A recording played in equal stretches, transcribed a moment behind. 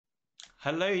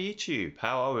Hello, YouTube.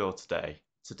 How are we all today?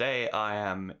 Today I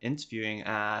am interviewing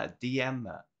DM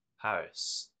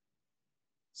Paris.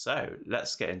 So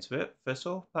let's get into it. First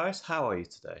of all, Paris, how are you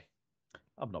today?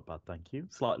 I'm not bad, thank you.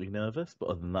 Slightly nervous, but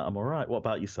other than that, I'm all right. What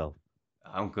about yourself?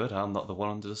 I'm good. I'm not the one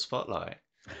under the spotlight.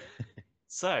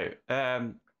 So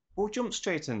we'll jump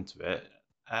straight into it.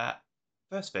 Uh,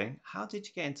 First thing, how did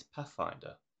you get into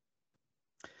Pathfinder?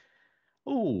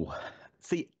 Oh,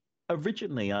 see,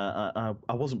 originally I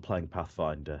wasn't playing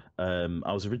Pathfinder.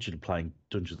 I was originally playing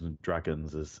Dungeons and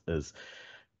Dragons as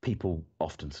people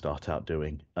often start out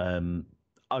doing.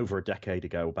 Over a decade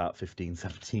ago, about 15,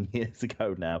 17 years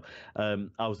ago now,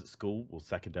 I was at school or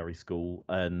secondary school,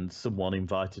 and someone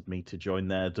invited me to join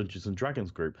their Dungeons and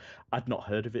Dragons group. I'd not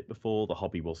heard of it before. The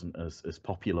hobby wasn't as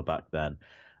popular back then.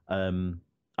 Um,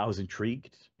 I was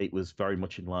intrigued. It was very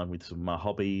much in line with some of my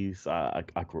hobbies. I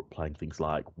grew up playing things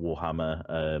like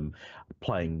Warhammer,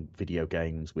 playing video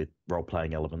games with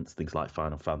role-playing elements, things like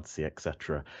Final Fantasy,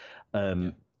 etc.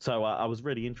 Yeah. So I was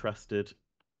really interested,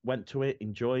 went to it,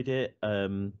 enjoyed it,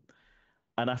 and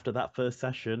after that first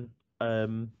session,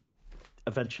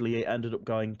 eventually it ended up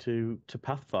going to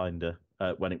Pathfinder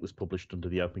when it was published under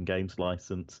the Open Games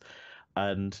license,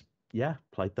 and yeah,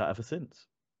 played that ever since.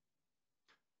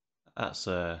 That's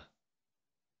I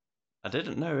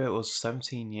didn't know it was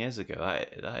 17 years ago.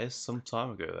 That is some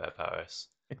time ago there, Paris.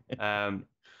 Um,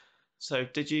 so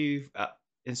did you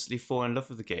instantly fall in love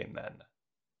with the game then?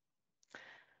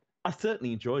 I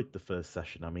certainly enjoyed the first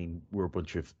session. I mean, we're a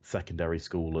bunch of secondary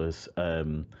schoolers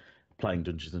playing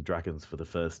Dungeons and Dragons for the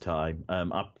first time.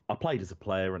 I played as a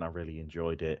player and I really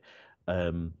enjoyed it.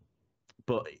 Um,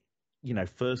 but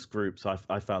first groups,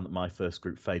 I found that my first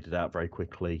group faded out very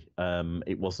quickly.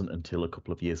 It wasn't until a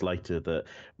couple of years later that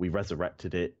we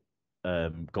resurrected it,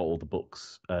 got all the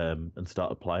books, and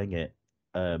started playing it.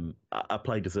 I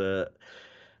played as the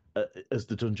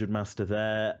dungeon master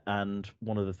there, and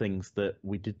one of the things that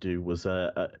we did do was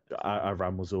I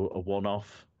ran was a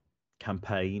one-off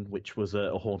campaign, which was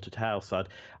a haunted house. I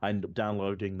ended up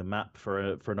downloading the map for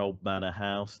an old manor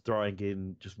house, throwing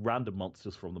in just random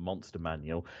monsters from the monster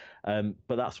manual.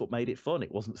 But that's what made it fun.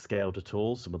 It wasn't scaled at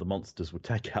all. Some of the monsters would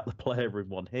take out the player in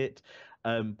one hit,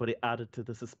 but it added to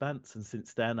the suspense. And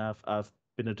since then, I've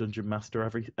been a dungeon master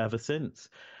ever since.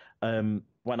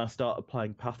 When I started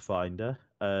playing Pathfinder,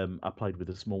 I played with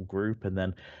a small group, and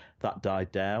then that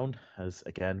died down, as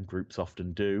again groups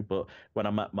often do. But when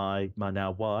I met my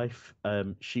now wife,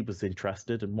 she was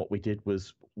interested, and what we did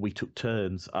was we took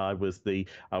turns. I was the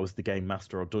game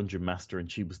master or dungeon master,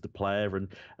 and she was the player,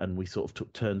 and we sort of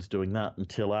took turns doing that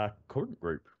until our current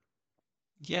group.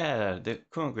 Yeah, the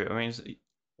current group. I mean,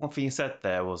 one thing you said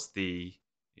there was the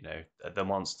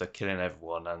monster killing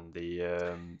everyone and the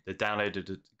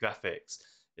downloaded graphics.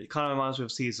 It kind of reminds me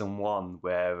of season one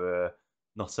where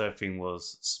not everything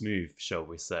was smooth, shall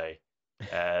we say.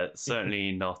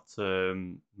 Certainly not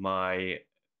my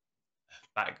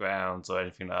backgrounds or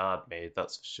anything that I'd made,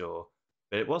 that's for sure.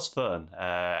 But it was fun.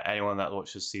 Anyone that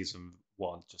watches season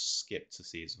one, just skip to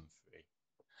season three.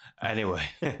 Anyway,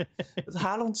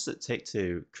 how long does it take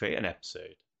to create an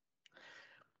episode?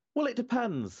 Well, it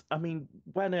depends. I mean,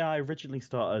 when I originally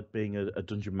started being a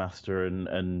dungeon master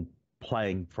and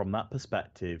playing from that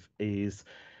perspective, is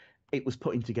it was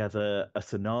putting together a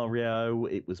scenario,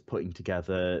 it was putting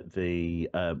together the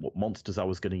what monsters I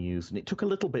was going to use, and it took a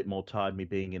little bit more time, me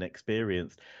being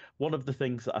inexperienced. One of the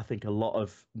things that I think a lot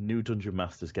of new dungeon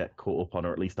masters get caught up on,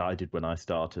 or at least I did when I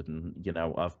started, and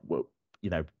I've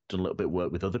done a little bit of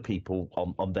work with other people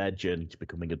on their journey to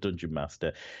becoming a dungeon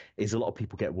master, is a lot of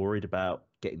people get worried about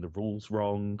getting the rules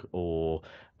wrong or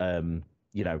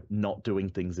not doing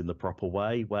things in the proper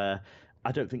way, where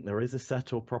I don't think there is a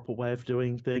set or proper way of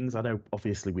doing things. I know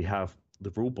obviously we have the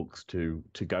rule books to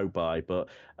go by, but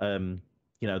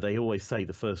they always say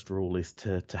the first rule is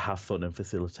to have fun and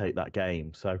facilitate that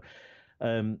game. So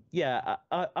yeah,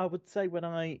 I would say when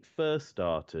I first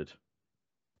started,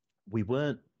 we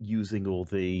weren't using all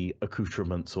the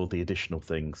accoutrements or the additional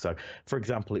things. So, for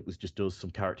example, it was just us,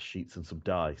 some character sheets and some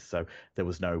dice. So there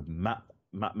was no map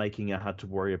making I had to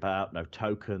worry about, no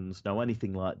tokens, no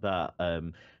anything like that.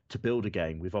 To build a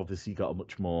game, we've obviously got a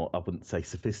much more, I wouldn't say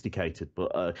sophisticated,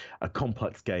 but a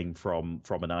complex game from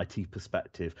an IT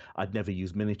perspective. I'd never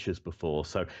used miniatures before,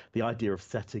 so the idea of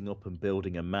setting up and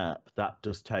building a map that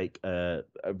does take a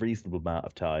reasonable amount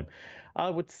of time. I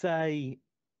would say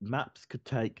maps could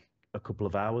take a couple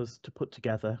of hours to put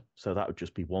together. So that would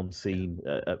just be one Yeah. scene,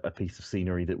 a piece of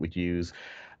scenery that we'd use.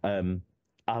 Um,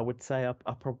 I would say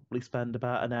I probably spend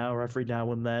about an hour every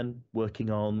now and then working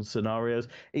on scenarios.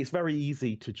 It's very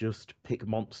easy to just pick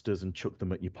monsters and chuck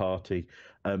them at your party.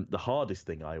 The hardest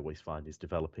thing I always find is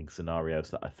developing scenarios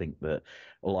that I think that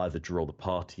will either draw the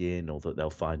party in or that they'll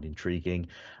find intriguing.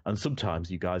 And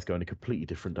sometimes you guys go in a completely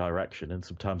different direction, and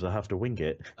sometimes I have to wing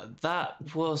it. That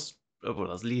was well,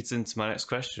 that leads into my next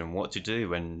question. What do you do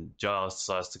when Giles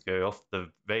decides to go off the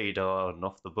radar and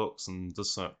off the books and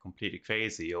does something completely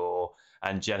crazy, or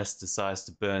Angelus decides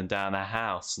to burn down a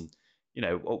house? And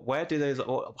where do those?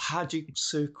 Or how do you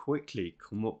so quickly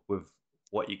come up with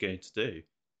what you're going to do?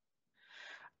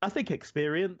 I think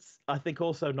experience. I think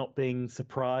also not being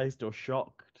surprised or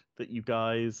shocked that you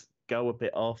guys go a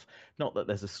bit off. Not that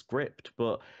there's a script,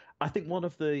 but I think one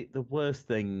of the worst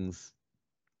things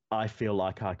I feel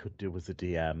like I could do as a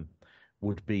DM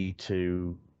would be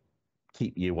to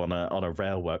keep you on a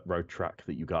railroad road track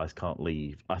that you guys can't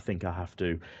leave. I think I have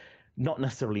to not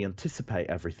necessarily anticipate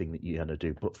everything that you're going to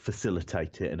do, but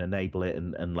facilitate it and enable it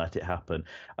and let it happen.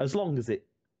 As long as it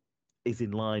is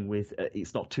in line with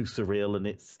it's not too surreal and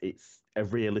it's a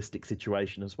realistic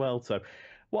situation as well. So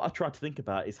what I try to think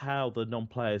about is how the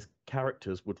non-players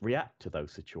characters would react to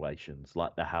those situations,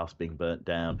 like the house being burnt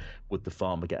down. Would the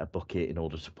farmer get a bucket in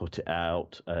order to put it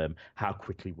out? How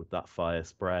quickly would that fire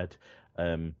spread?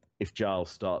 If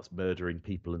Giles starts murdering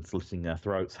people and slitting their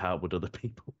throats, how would other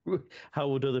people how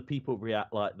would other people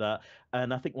react like that?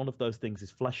 And I think one of those things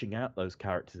is fleshing out those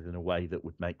characters in a way that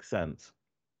would make sense.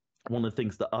 One of the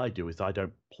things that I do is I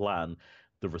don't plan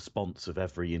the response of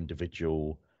every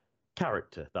individual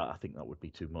character. That I think that would be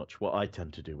too much. What I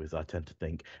tend to do is I tend to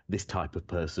think this type of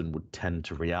person would tend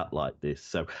to react like this.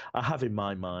 So I have in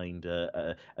my mind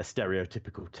a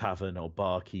stereotypical tavern or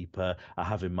barkeeper. I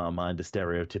have in my mind a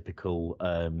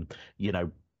stereotypical, you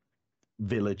know,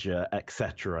 villager,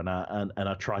 etc. And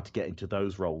I try to get into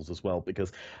those roles as well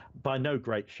because by no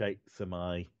great shapes am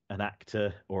I an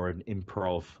actor or an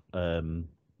improv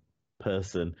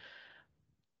person.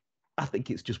 I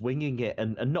think it's just winging it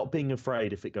and not being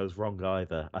afraid if it goes wrong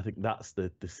either. I think that's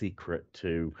the secret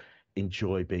to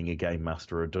enjoy being a game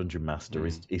master or a dungeon master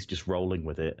is just rolling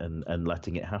with it and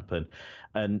letting it happen.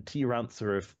 And to your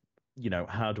answer of,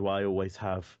 how do I always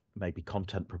have maybe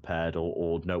content prepared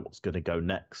or know what's going to go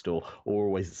next or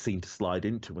always seem to slide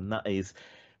into, and that is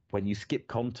when you skip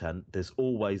content, there's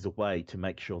always a way to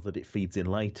make sure that it feeds in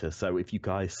later. So if you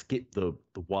guys skip the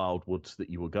wild woods that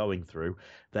you were going through,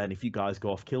 then if you guys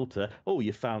go off kilter, oh,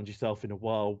 you found yourself in a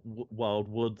wild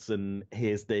woods, and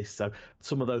here's this. So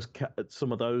some of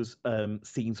those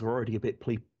scenes were already a bit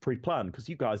pre-planned because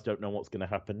you guys don't know what's going to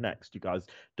happen next. You guys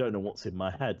don't know what's in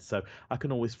my head, so I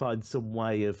can always find some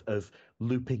way of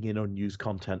looping in unused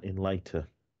content in later.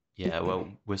 Yeah, well,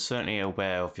 we're certainly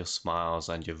aware of your smiles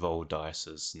and your roll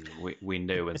dices, and we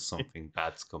know when something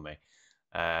bad's coming.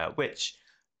 Which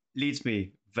leads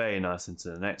me very nice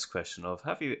into the next question of,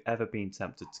 have you ever been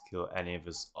tempted to kill any of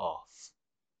us off?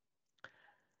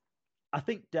 I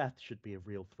think death should be a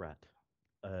real threat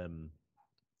um,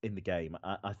 in the game.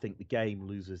 I think the game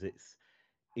loses its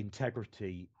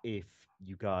integrity if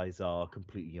you guys are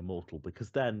completely immortal,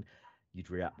 because then you'd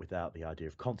react without the idea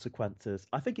of consequences.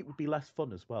 I think it would be less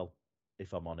fun as well,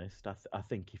 if I'm honest. I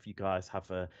think if you guys have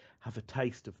a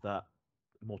taste of that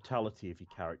mortality of your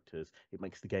characters, it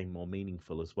makes the game more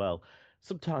meaningful as well.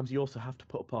 Sometimes you also have to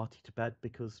put a party to bed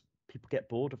because people get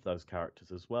bored of those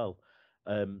characters as well.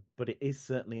 But it is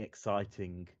certainly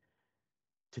exciting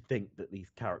to think that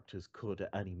these characters could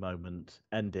at any moment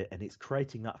end it, and it's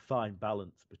creating that fine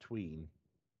balance between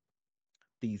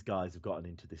these guys have gotten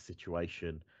into this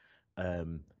situation.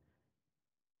 Um,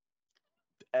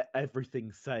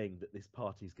 Everything's saying that this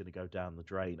party is going to go down the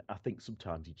drain. I think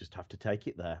sometimes you just have to take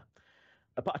it there.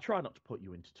 But I try not to put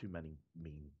you into too many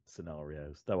mean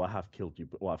scenarios, though I have killed you.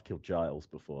 Well, I've killed Giles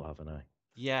before, haven't I?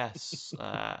 Yes,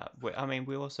 I mean,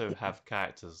 we also have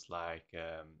characters like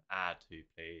Ad, who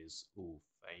plays Ulf.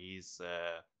 He's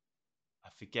I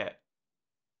forget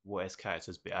what his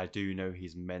character's, but I do know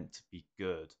he's meant to be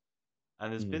good.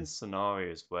 And there's been Mm.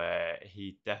 scenarios where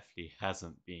he definitely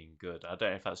hasn't been good. I don't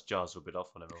know if that's Giles a bit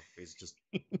off on him, or if he's just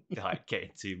like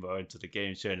getting too more into the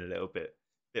game, showing a little bit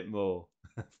more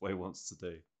of what he wants to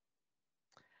do.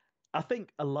 I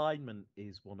think alignment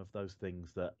is one of those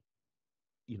things that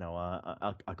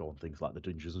I go on things like the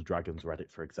Dungeons and Dragons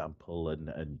Reddit, for example,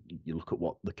 and you look at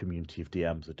what the community of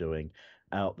DMs are doing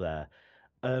out there.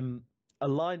 Um,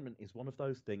 Alignment is one of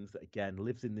those things that again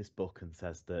lives in this book and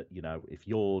says that if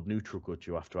you're neutral good,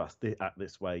 you have to act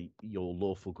this way. You're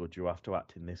lawful good, you have to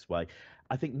act in this way.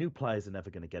 I think new players are never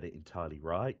going to get it entirely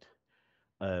right.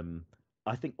 Um,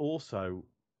 I think also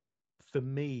for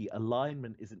me,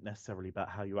 alignment isn't necessarily about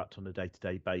how you act on a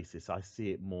day-to-day basis. I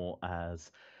see it more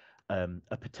as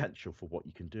a potential for what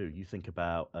you can do. You think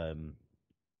about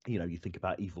you think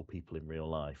about evil people in real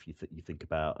life. You think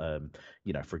about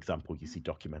for example, you see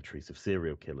documentaries of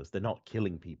serial killers. They're not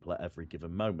killing people at every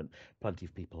given moment. Plenty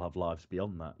of people have lives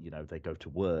beyond that. They go to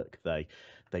work, they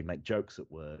make jokes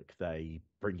at work, they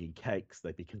bring in cakes,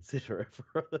 they be considerate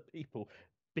for other people,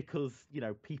 because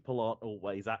people aren't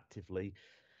always actively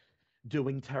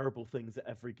doing terrible things at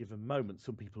every given moment.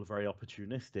 Some people are very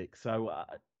opportunistic. So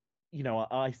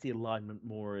I see alignment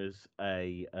more as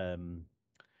a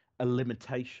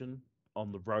limitation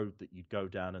on the road that you'd go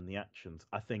down and the actions.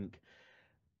 I think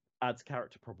Ad's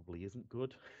character probably isn't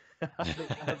good. I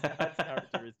think Ad's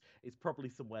character is probably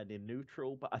somewhere near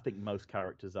neutral, but I think most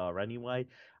characters are anyway.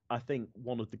 I think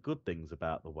one of the good things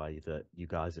about the way that you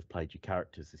guys have played your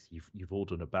characters is you've all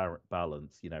done a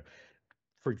balance.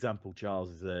 For example, Giles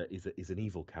is an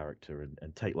evil character,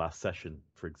 and take last session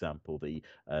for example.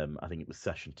 I think it was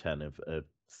session 10 of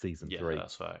season 3. Yeah,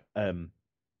 that's right.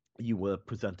 You were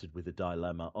presented with a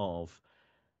dilemma of,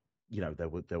 there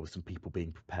were some people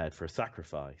being prepared for a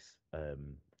sacrifice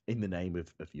in the name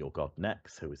of your god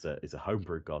Nex, who is a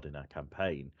homebrew god in our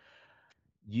campaign.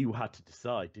 You had to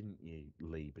decide, didn't you,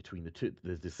 Lee, between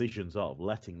the decisions of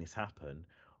letting this happen,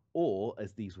 or,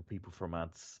 as these were people from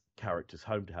Ad's character's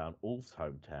hometown, Ulf's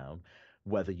hometown,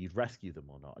 whether you'd rescue them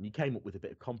or not. And you came up with a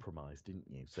bit of compromise, didn't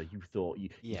you? So you thought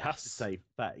you have to save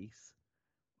face,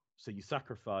 so you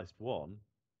sacrificed one,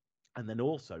 and then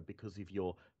also, because of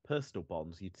your personal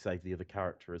bonds, you'd save the other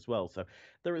character as well. So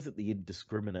there isn't the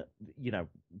indiscriminate.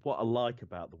 What I like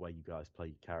about the way you guys play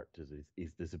your characters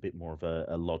is there's a bit more of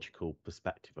a logical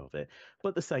perspective of it. But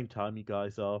at the same time, you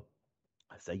guys are,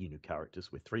 I say, you new characters.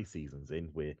 We're 3 seasons in.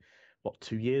 We're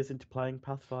 2 years into playing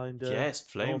Pathfinder. Yeah, it's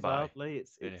flown by.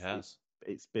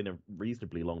 It's been a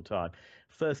reasonably long time.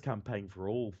 First campaign for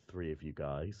all 3 of you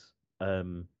guys.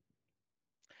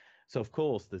 So of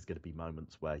course there's going to be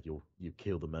moments where you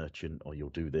kill the merchant, or you'll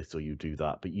do this or you do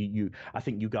that. But I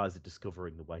think you guys are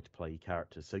discovering the way to play your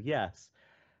characters. So yes,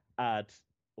 Ad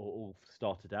or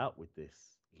started out with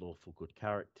this lawful good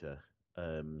character.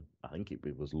 I think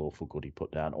it was lawful good he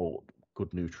put down, or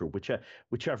good neutral,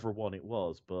 whichever one it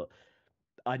was. But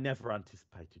I never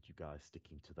anticipated you guys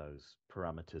sticking to those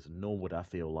parameters, nor would I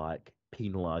feel like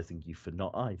penalising you for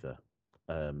not either.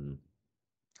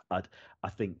 I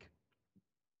think,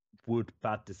 would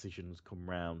bad decisions come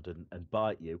round and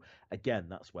bite you? Again,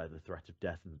 that's where the threat of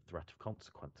death and the threat of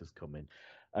consequences come in.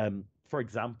 For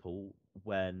example,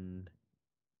 when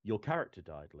your character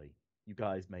died, Lee, you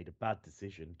guys made a bad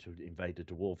decision to invade a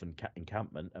dwarven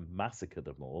encampment and massacre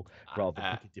them all, rather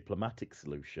than pick a diplomatic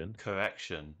solution.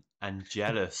 Correction.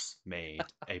 Angelus made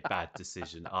a bad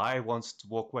decision. I wanted to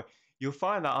walk away. You'll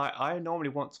find that I normally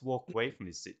want to walk away from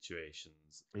these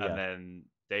situations, and then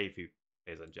Dave, who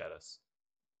is Angelus,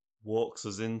 walks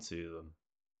us into them,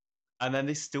 and then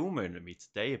they still moan at me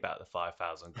today about the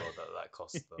 5,000 gold that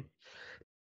cost them.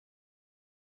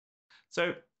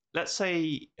 So let's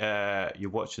say you're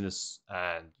watching this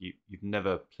and you've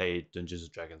never played Dungeons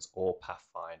and Dragons or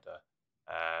Pathfinder,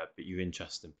 but you're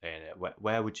interested in playing it.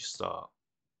 Where would you start?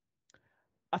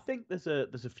 I think there's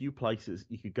a few places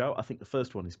you could go. I think the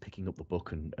first one is picking up the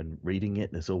book and reading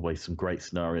it. There's always some great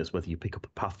scenarios, whether you pick up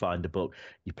a Pathfinder book,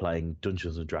 you're playing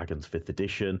Dungeons and Dragons 5th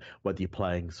edition, whether you're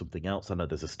playing something else. I know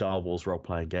there's a Star Wars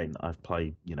role-playing game that I've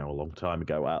played, a long time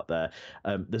ago out there.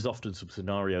 There's often some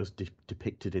scenarios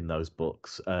depicted in those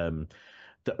books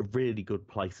that are really good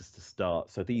places to start.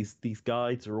 So these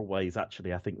guides are always,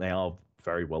 actually, I think they are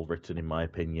very well written, in my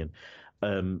opinion.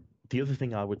 The other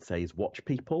thing I would say is watch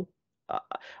people.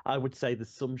 I would say there's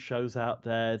some shows out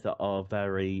there that are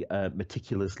very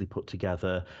meticulously put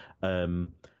together.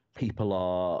 People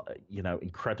are,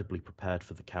 incredibly prepared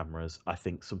for the cameras. I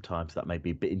think sometimes that may be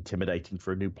a bit intimidating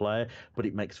for a new player, but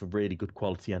it makes for really good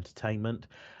quality entertainment.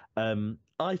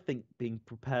 I think being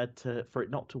prepared for it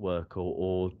not to work,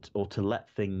 or to let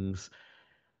things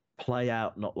play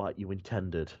out not like you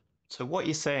intended. So what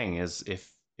you're saying is,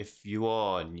 if you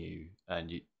are new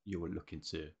and you were looking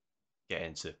to get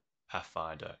into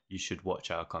Pathfinder, you should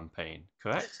watch our campaign,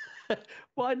 correct?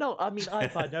 Why not? I mean, I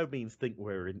by no means think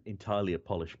we're entirely a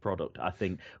polished product. I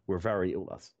think we're very,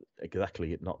 that's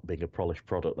exactly it, not being a polished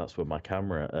product. That's where my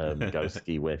camera goes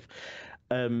ski with.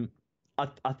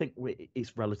 I think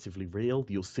it's relatively real.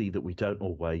 You'll see that we don't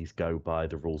always go by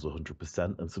the rules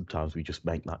 100%, and sometimes we just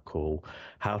make that call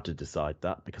how to decide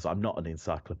that, because I'm not an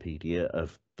encyclopedia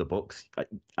of the books.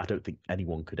 I don't think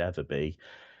anyone could ever be.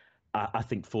 I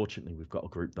think fortunately we've got a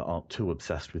group that aren't too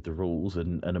obsessed with the rules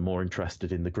and are more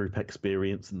interested in the group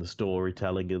experience and the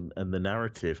storytelling and the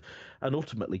narrative, and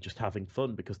ultimately just having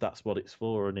fun because that's what it's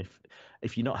for. And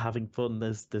if you're not having fun,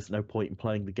 there's no point in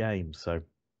playing the game. So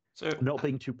So, not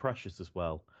being too precious as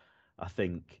well. I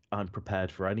think I'm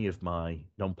prepared for any of my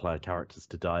non-player characters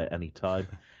to die at any time.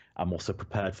 I'm also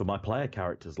prepared for my player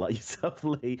characters like yourself,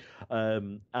 Lee,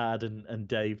 Ad and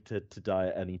Dave to die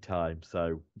at any time.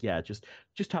 So yeah, just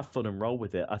have fun and roll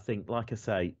with it. I think, like I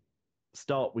say,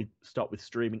 start with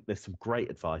streaming. There's some great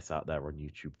advice out there on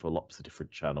YouTube for lots of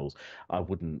different channels. I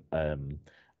wouldn't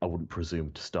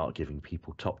presume to start giving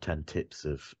people top 10 tips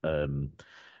of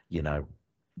you know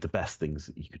the best things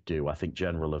that you could do. I think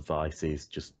general advice is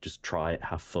just try it,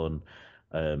 have fun,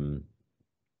 um,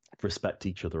 respect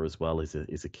each other as well is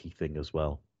a key thing as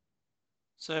well.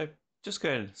 so just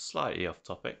going slightly off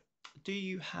topic, do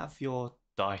you have your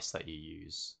dice that you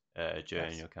use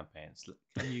during Yes. your campaigns?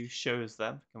 Can you show us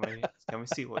them? Can we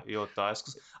see what your dice?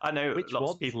 Because I know Which lots of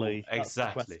ones, people Lee? That's the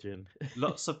exactly. question.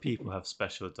 Lots of people have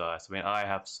special dice. I mean, I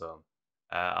have some.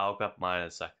 I'll grab mine in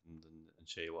a second and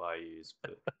show you what I use.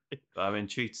 But I'm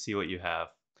intrigued to see what you have.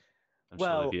 I'm sure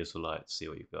the Well, viewers will like to see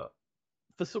what you've got.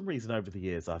 for some reason over the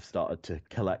years I've started to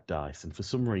collect dice, and for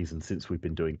some reason since we've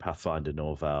been doing Pathfinder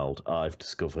Norvald, I've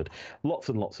discovered lots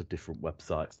and lots of different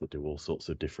websites that do all sorts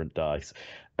of different dice.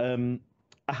 Um,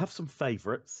 I have some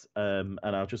favourites, and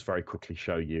I'll just very quickly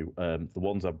show you the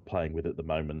ones I'm playing with at the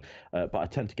moment. But I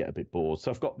tend to get a bit bored,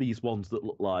 so I've got these ones that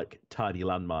look like tiny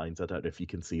landmines. I don't know if you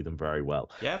can see them very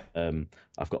well. Yeah,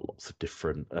 I've got lots of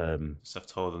different, just have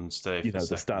to hold them steady for a the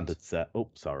second. standard set. Oh,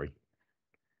 sorry.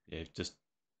 Yeah, just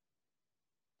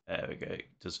there we go.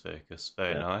 Just focus.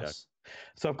 Very There we go. nice.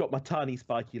 So I've got my tiny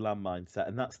spiky landmine set,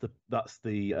 and that's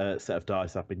the set of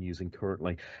dice I've been using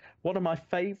currently. One of my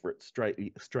favourites,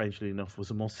 strangely enough,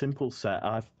 was a more simple set.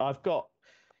 I've got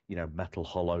metal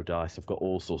hollow dice. I've got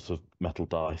all sorts of metal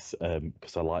dice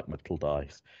because I like metal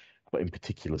dice, but in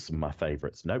particular some of my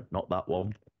favourites. Nope, not that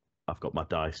one. I've got my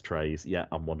dice trays. Yeah,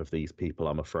 I'm one of these people,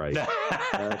 I'm afraid.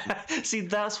 See,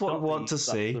 that's what we Not want to these.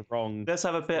 That's see. the wrong. Let's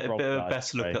have a That's the bit, a wrong bit of a dice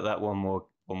better look tray. at that one more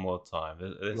time.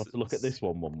 You want to look at this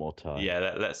one more time.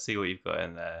 Yeah, let's see what you've got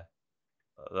in there.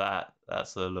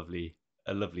 That's a lovely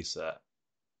set.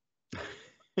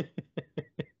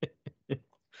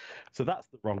 So that's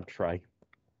the wrong tray.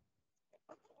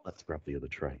 Let's grab the other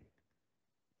tray.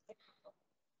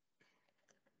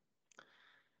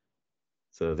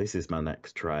 So this is my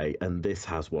next tray, and this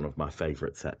has one of my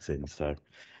favorite sets in. So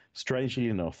strangely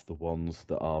enough, the ones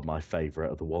that are my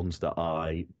favorite are the ones that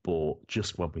I bought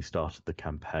just when we started the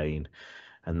campaign,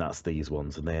 and that's these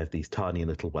ones, and they have these tiny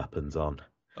little weapons on.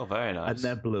 Oh, very And nice.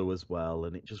 they're blue as well,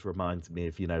 and it just reminds me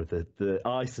of, the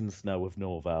ice and snow of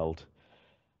Norvald.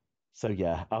 So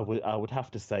yeah, I would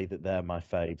have to say that they're my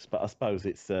faves, but I suppose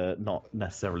it's not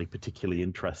necessarily particularly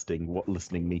interesting what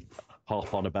listening me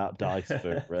harp on about dice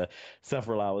for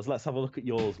several hours. Let's have a look at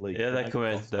yours, Lee. Yeah, 'Cause I they're know you've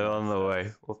coming. got some They're on nice the way.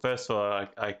 sets. Well, first of all,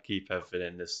 I keep everything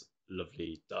in this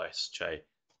lovely dice tray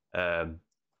um,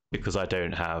 because I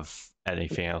don't have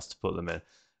anything else to put them in.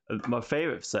 My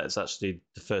favorite set is actually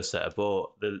the first set I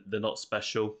bought. They're not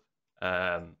special.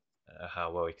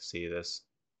 How well you can see this,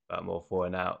 but I'm all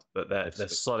falling out. But they're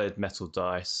solid metal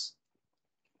dice,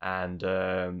 and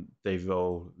they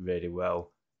roll really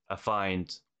well. I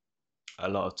find a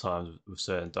lot of times with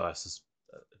certain dice,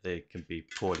 they can be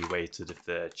poorly weighted if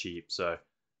they're cheap. So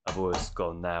I've always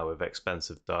gone now with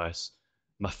expensive dice.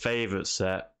 My favourite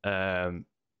set are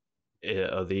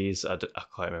these. I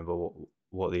can't remember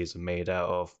what these are made out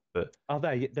of, but Are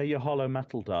they? They're your hollow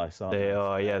metal dice, aren't they they?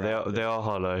 are. Yeah, they are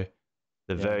hollow.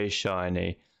 They're Yeah. very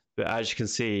shiny. But as you can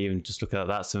see, even just looking at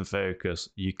that's in focus,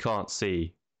 you can't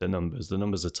see the numbers. The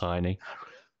numbers are tiny.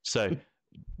 So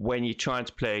when you're trying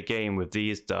to play a game with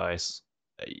these dice,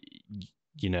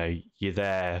 you're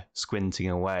there squinting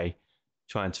away,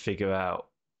 trying to figure out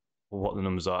what the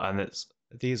numbers are, and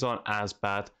these aren't as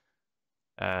bad.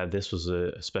 This was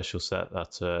a special set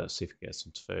that see if we can get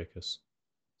some to focus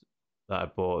that I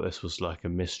bought. This was like a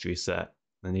mystery set,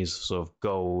 and these are sort of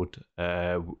gold,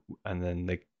 and then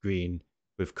the green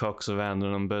with cogs around the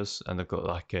numbers, and they've got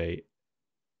like a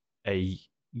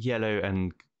yellow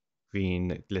and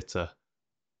green glitter.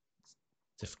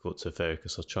 Difficult to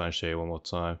focus. I'll try and show you one more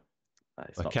time.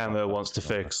 My camera wants to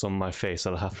focus on my face.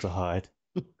 I'll have to hide.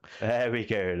 There we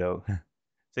go. Look.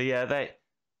 So yeah,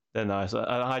 they're nice.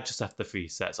 I just have the 3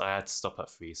 sets. I had to stop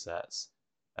at 3 sets.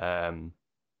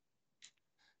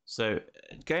 So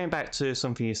going back to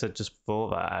something you said just before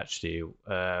that, actually,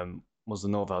 was the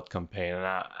Norvald campaign and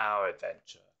our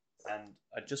adventure. And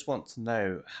I just want to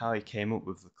know how he came up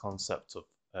with the concept of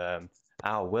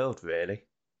our world, really.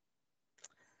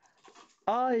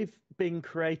 I've been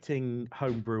creating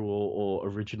homebrew or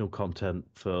original content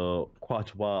for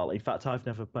quite a while. In fact, I've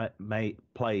never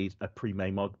played a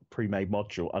pre-made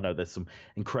module. I know there's some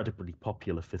incredibly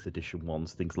popular fifth edition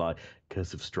ones, things like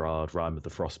Curse of Strahd, Rime of the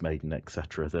Frost Maiden,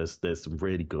 etc. There's some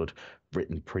really good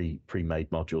written pre-made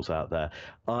modules out there.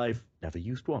 I've never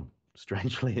used one.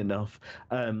 Strangely enough,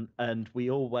 and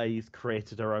we always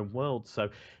created our own world, so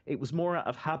it was more out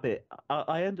of habit.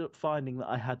 I ended up finding that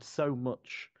I had so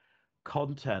much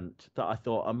content that I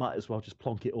thought I might as well just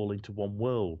plonk it all into one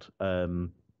world, to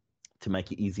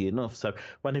make it easy enough. So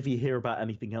whenever you hear about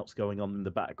anything else going on in the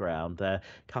background, they're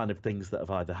kind of things that have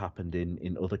either happened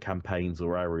in other campaigns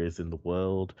or areas in the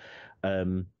world.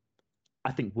 Um,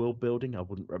 I think world building, I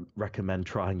wouldn't recommend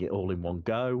trying it all in one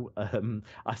go.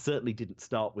 I certainly didn't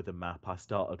start with a map. I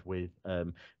started with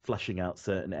fleshing out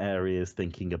certain areas,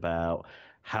 thinking about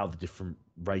how the different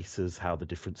races, how the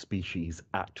different species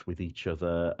act with each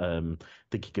other,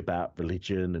 thinking about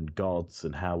religion and gods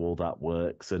and how all that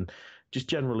works, and just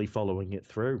generally following it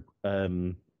through.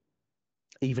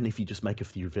 Even if you just make a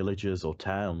few villages or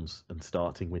towns and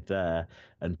starting with there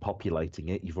and populating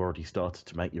it, you've already started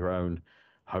to make your own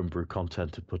homebrew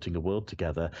content and putting a world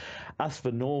together. As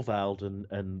for Norvald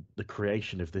and the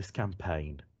creation of this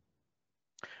campaign,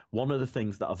 one of the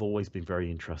things that I've always been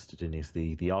very interested in is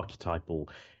the archetypal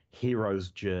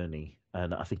hero's journey.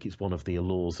 And I think it's one of the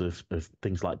allures of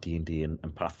things like D&D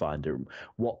and Pathfinder.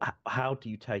 How do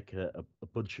you take a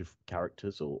bunch of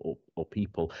characters or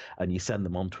people and you send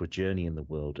them onto a journey in the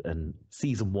world? And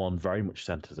season one very much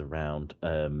centers around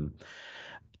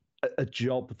a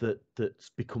job that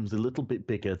becomes a little bit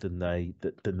bigger than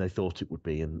they thought it would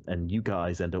be, and you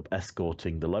guys end up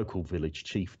escorting the local village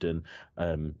chieftain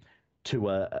to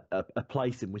a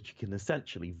place in which you can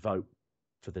essentially vote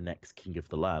for the next king of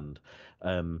the land.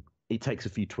 It takes a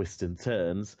few twists and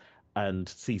turns, and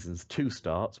seasons two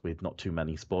starts with not too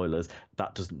many spoilers.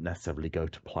 That doesn't necessarily go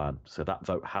to plan. So that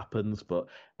vote happens, but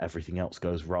everything else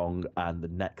goes wrong, and the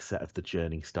next set of the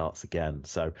journey starts again.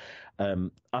 So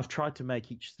I've tried to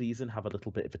make each season have a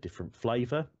little bit of a different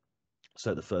flavor.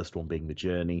 So the first one being the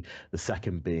journey, the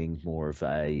second being more of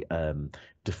a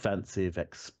defensive,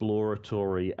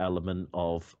 exploratory element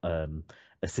of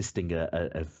assisting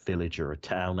a village or a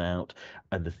town out,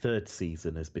 and the third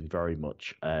season has been very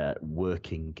much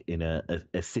working in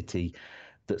a city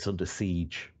that's under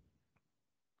siege.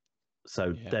 So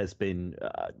Yeah. there's been,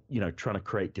 trying to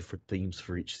create different themes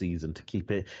for each season to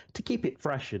keep it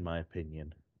fresh, in my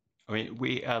opinion. I mean,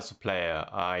 we as a player,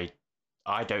 I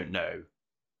don't know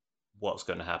what's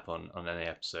going to happen on any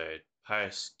episode.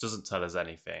 Paris doesn't tell us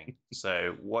anything.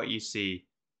 So what you see,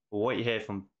 or what you hear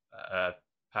from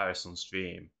Paris on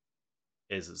stream,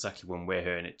 is exactly when we're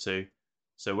hearing it too.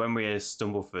 So when we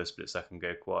stumble for a split second,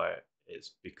 go quiet,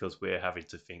 it's because we're having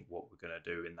to think what we're going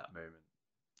to do in that moment.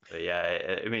 So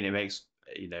yeah, I mean, it makes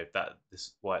that this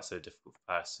is why it's so difficult for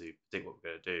Paris to predict what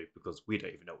we're going to do because we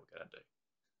don't even know what we're going to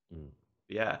do. Mm.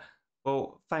 Yeah.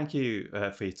 Well, thank you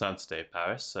for your time today,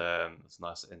 Paris. It's a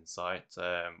nice insight.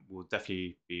 We'll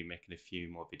definitely be making a few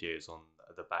more videos on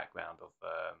the background of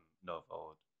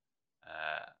Norvald.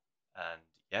 And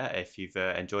yeah, if you've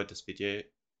enjoyed this video,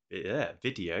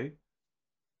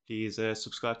 please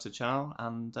subscribe to the channel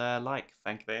and like.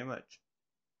 Thank you very much.